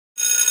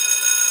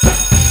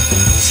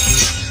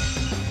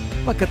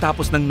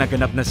Pagkatapos ng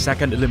naganap na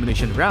second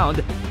elimination round,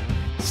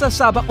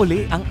 sasabak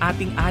uli ang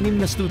ating 6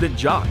 na student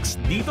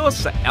jocks dito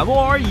sa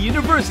MOR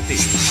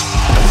University.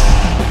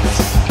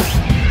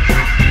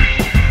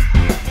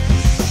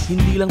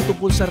 Hindi lang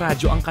tungkol sa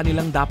radyo ang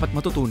kanilang dapat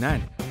matutunan,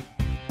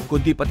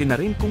 kundi pati na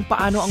rin kung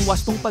paano ang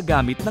wastong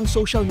paggamit ng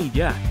social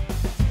media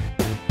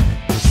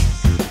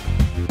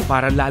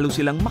para lalo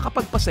silang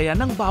makapagpasaya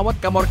ng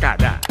bawat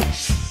kamorkada.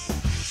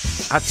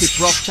 At si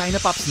Prof. China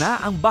Pops na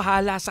ang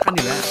bahala sa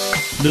kanila.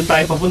 Doon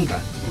tayo papunta.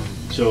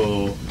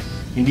 So,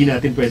 hindi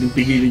natin pwedeng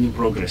pigilin yung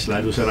progress,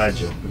 lalo sa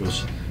radyo.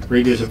 Because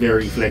radio is a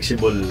very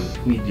flexible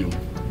medium.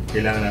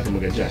 Kailangan natin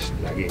mag-adjust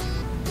lagi.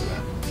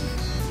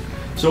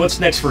 So, what's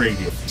next for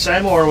radio? Sa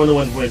MOR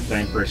 101.9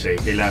 per se,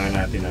 kailangan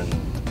natin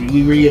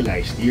we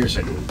realized years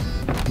ago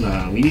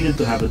na we needed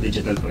to have a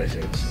digital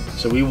presence.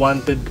 So, we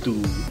wanted to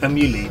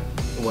emulate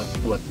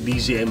what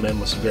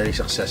DZMM was very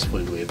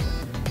successful with,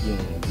 yung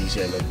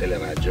DZMM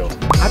teleradyo.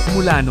 At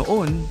mula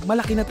noon,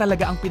 malaki na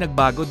talaga ang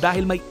pinagbago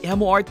dahil may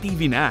MOR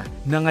TV na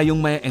ngayong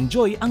may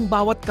enjoy ang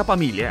bawat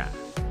kapamilya.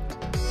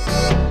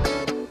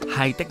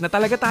 High-tech na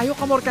talaga tayo,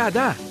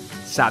 kamorkada.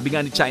 Sabi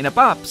nga ni China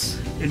Pops.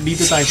 And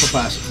dito tayo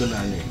papasok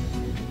doon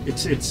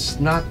It's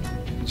not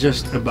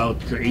just about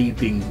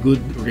creating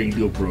good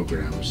radio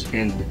programs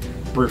and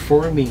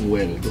performing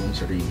well doon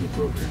sa radio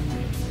program.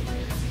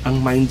 Ang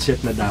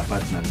mindset na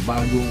dapat ng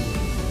bagong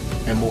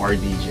MOR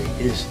DJ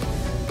is,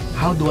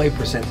 how do I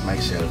present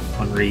myself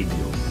on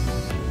radio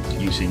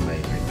using my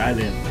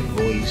talent, my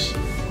voice,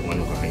 kung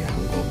anong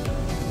kakayahan ko,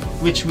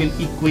 which will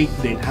equate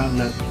then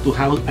to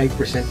how I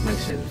present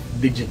myself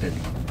digitally,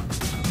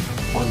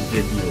 on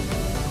video,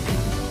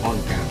 on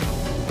camera.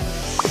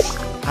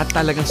 At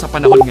talagang sa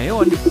panahon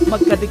ngayon,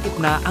 magkadikit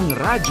na ang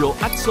radyo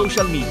at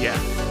social media.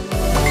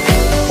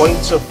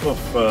 Points of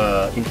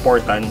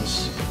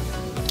importance,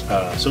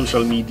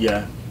 social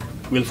media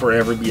will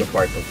forever be a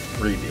part of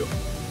radio.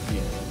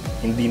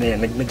 Hindi na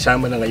yan.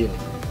 Nagsama na ngayon.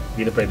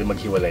 Hindi na pwede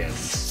maghiwalay yan.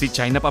 Si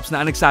China Pops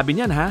na ang nagsabi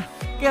niyan, ha?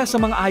 Kaya sa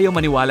mga ayaw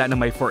maniwala na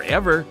may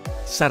forever,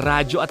 sa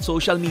radyo at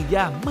social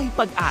media may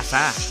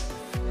pag-asa.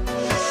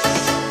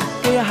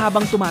 Kaya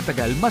habang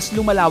tumatagal, mas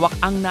lumalawak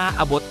ang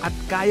naaabot at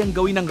kayang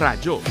gawin ng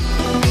radyo.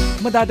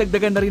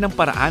 Madadagdagan na rin ang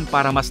paraan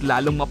para mas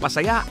lalong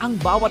mapasaya ang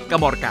bawat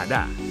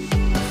kamorkada.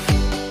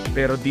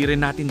 Pero di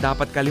rin natin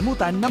dapat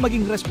kalimutan na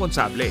maging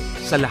responsable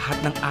sa lahat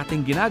ng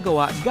ating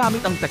ginagawa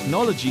gamit ang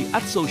technology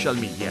at social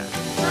media.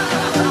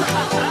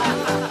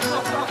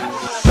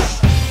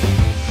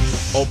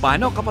 O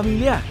paano,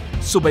 kapamilya?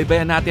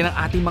 Subaybayan natin ang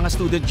ating mga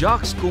student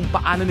jocks kung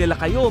paano nila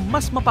kayo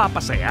mas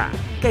mapapasaya.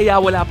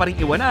 Kaya wala pa ring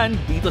iwanan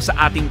dito sa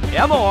ating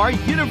MOR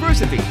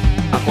University.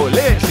 Ako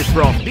ulit si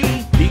Prof. D.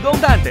 Digong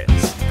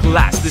Dantes.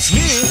 Class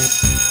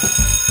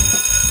dismissed!